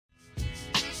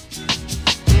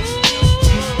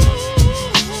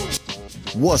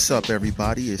What's up,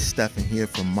 everybody? It's Stefan here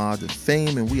from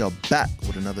Mod2Fame, and we are back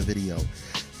with another video.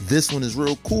 This one is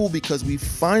real cool because we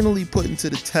finally put into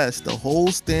the test the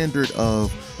whole standard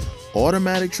of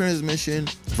automatic transmission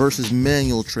versus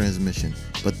manual transmission,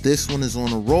 but this one is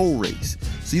on a roll race.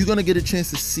 So you're gonna get a chance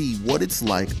to see what it's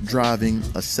like driving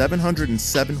a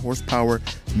 707 horsepower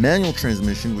manual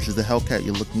transmission, which is the Hellcat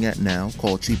you're looking at now,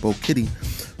 called Cheapokitty,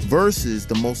 versus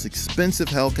the most expensive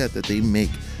Hellcat that they make,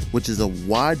 which is a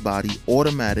wide-body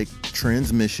automatic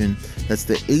transmission. That's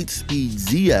the 8-speed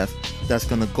ZF that's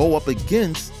gonna go up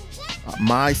against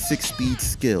my 6-speed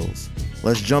skills.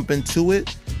 Let's jump into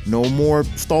it. No more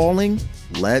stalling.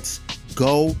 Let's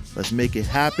go. Let's make it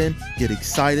happen. Get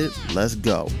excited. Let's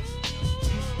go.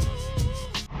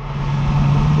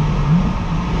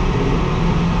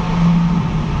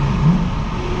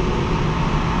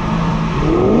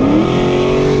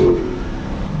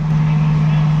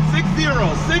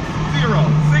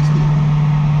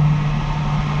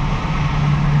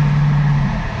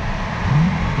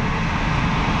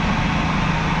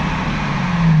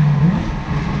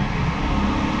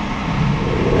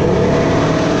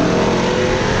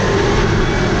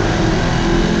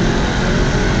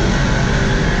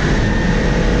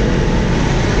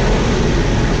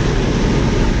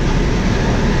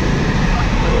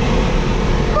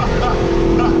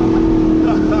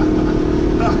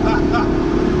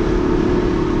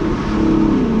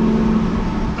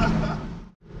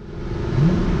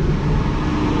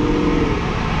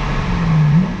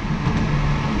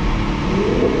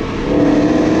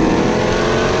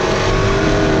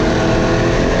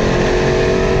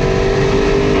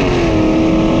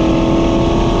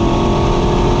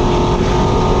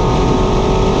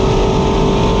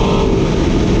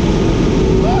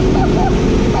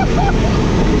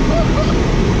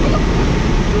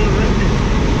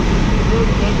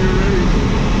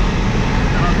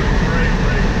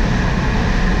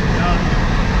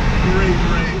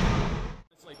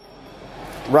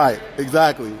 Right,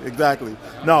 exactly.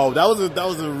 No, that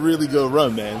was a really good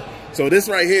run, man. So this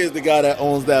right here is the guy that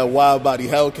owns that Widebody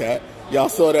Hellcat. Y'all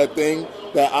saw that thing,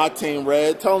 that Octane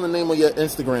Red. Tell them the name of your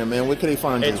Instagram, man. Where can they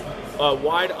find you? It's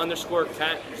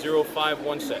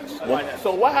wide_cat0516.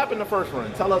 So what happened the first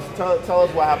run? Tell us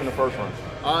what happened the first run.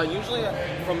 Usually,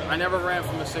 I never ran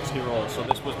from a 60 roll, so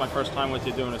this was my first time with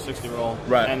you doing a 60 roll.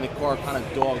 Right. And the car kind of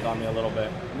dogged on me a little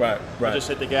bit. Right. I just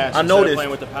hit the gas. I noticed playing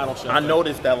with the paddle shifter. I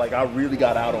noticed that I really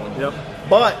got out on you. Yep.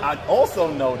 But I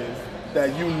also noticed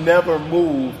that you never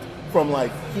moved from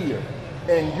here.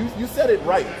 And you said it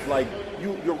right.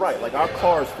 You're right. Our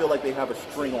cars feel like they have a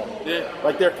string on them.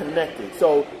 Yeah. They're connected.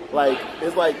 So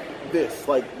it's like this,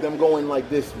 them going like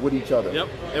this with each other. Yep,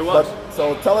 it was.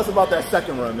 So tell us about that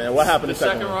second run, man. What happened the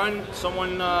second run?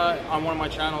 Someone on one of my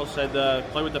channels said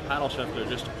play with the paddle shifter.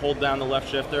 Just hold down the left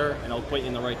shifter and it'll put you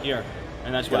in the right gear.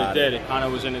 And that's what it did. It kind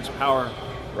of was in its power.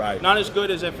 Right. Not as good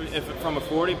as if from a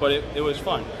 40, but it was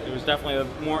fun. It was definitely a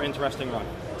more interesting run.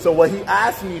 So what he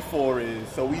asked me for is,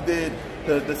 so we did,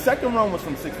 the second run was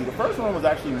from 60. The first run was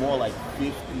actually more like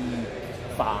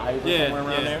 55 or somewhere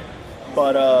around there.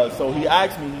 But so he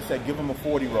asked me, he said, give him a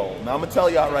 40 roll. Now I'm gonna tell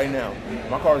y'all right now,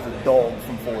 my car is a dog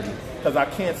from 40 because I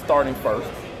can't start in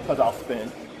first because I'll spin.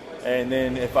 And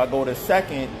then if I go to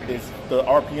second, the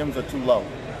RPMs are too low.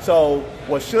 So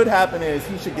what should happen is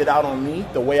he should get out on me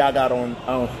the way I got on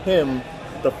him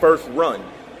the first run.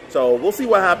 So we'll see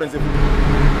what happens if.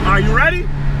 Are you ready?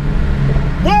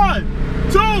 1,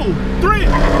 2, 3.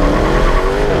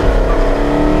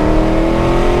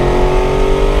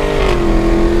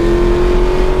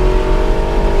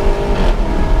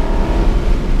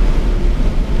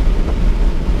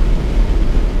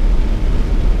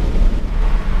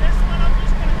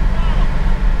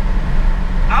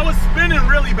 I was spinning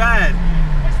really bad.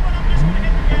 This one I'm just gonna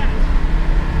hit the gas.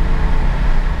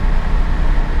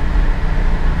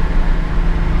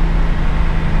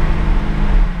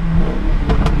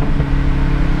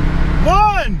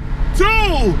 1,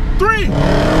 2, 3.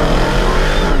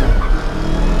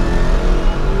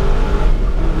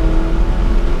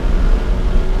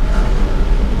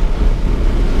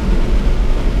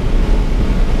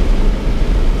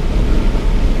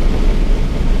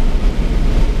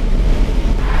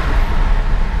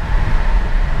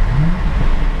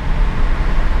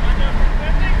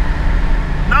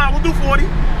 Nah, we'll do 40.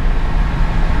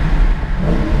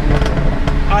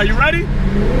 Are you ready?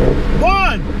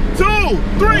 1, 2,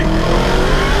 3.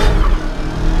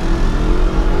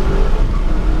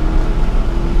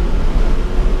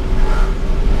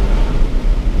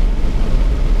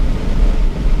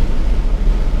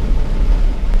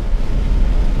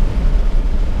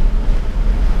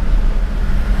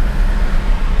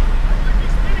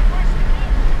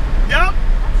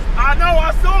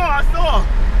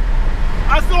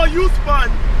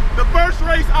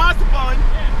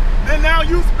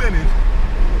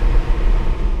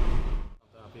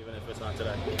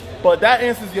 But that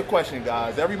answers your question,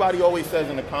 guys. Everybody always says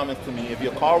in the comments to me, if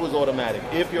your car was automatic,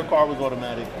 you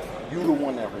the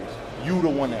one that raced. You the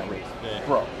one that raced. Yeah.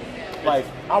 Bro, like,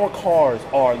 our cars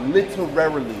are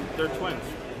literally... They're twins.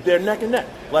 They're neck and neck.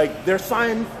 Like,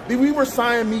 we were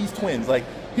Siamese twins. Like,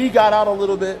 he got out a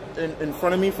little bit in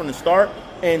front of me from the start,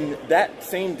 and that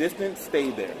same distance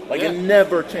stayed there. Like, it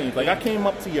never changed. Like, I came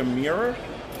up to your mirror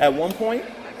at one point,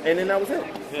 and then that was it.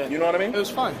 Yeah. You know what I mean? It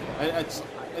was fun.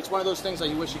 It's one of those things that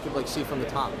you wish you could, like, see from the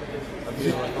top.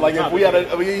 Like, if we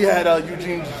had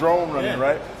Eugene's drone running,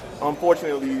 right?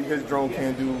 Unfortunately, his drone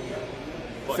can't do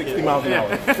 60 miles an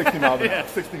hour. 60 miles an hour.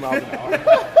 60 miles an hour.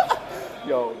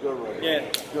 Yo, good run. Yeah.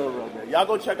 Good run, man. Y'all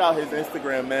go check out his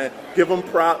Instagram, man. Give him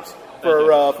props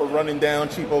for running down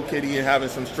Cheapokitty and having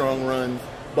some strong runs.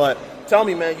 But tell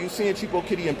me, man, you seeing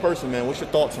Cheapokitty in person, man. What's your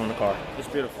thoughts on the car? It's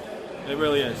beautiful. It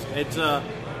really is. It's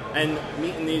and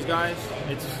meeting these guys,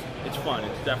 it's fun.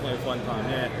 It's definitely a fun time.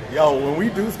 Yeah. Yo, when we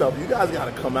do stuff, you guys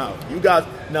gotta come out. You guys,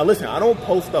 now listen, I don't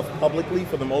post stuff publicly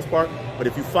for the most part, but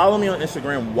if you follow me on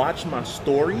Instagram, watch my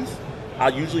stories. I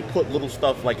usually put little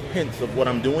stuff like hints of what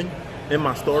I'm doing in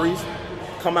my stories.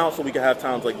 Come out so we can have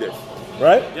times like this,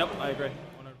 right? Yep, I agree.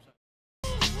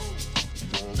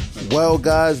 100%. Well,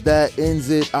 guys, that ends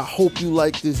it. I hope you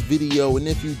liked this video, and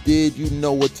if you did, you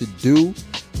know what to do.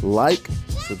 Like,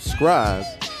 subscribe,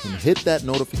 and hit that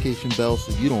notification bell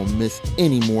so you don't miss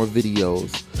any more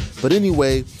videos. But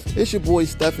anyway, it's your boy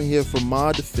Stephen here from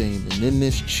Mod2Fame, and in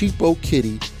this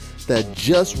Cheapokitty that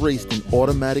just raced an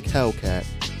automatic Hellcat,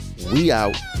 we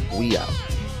out.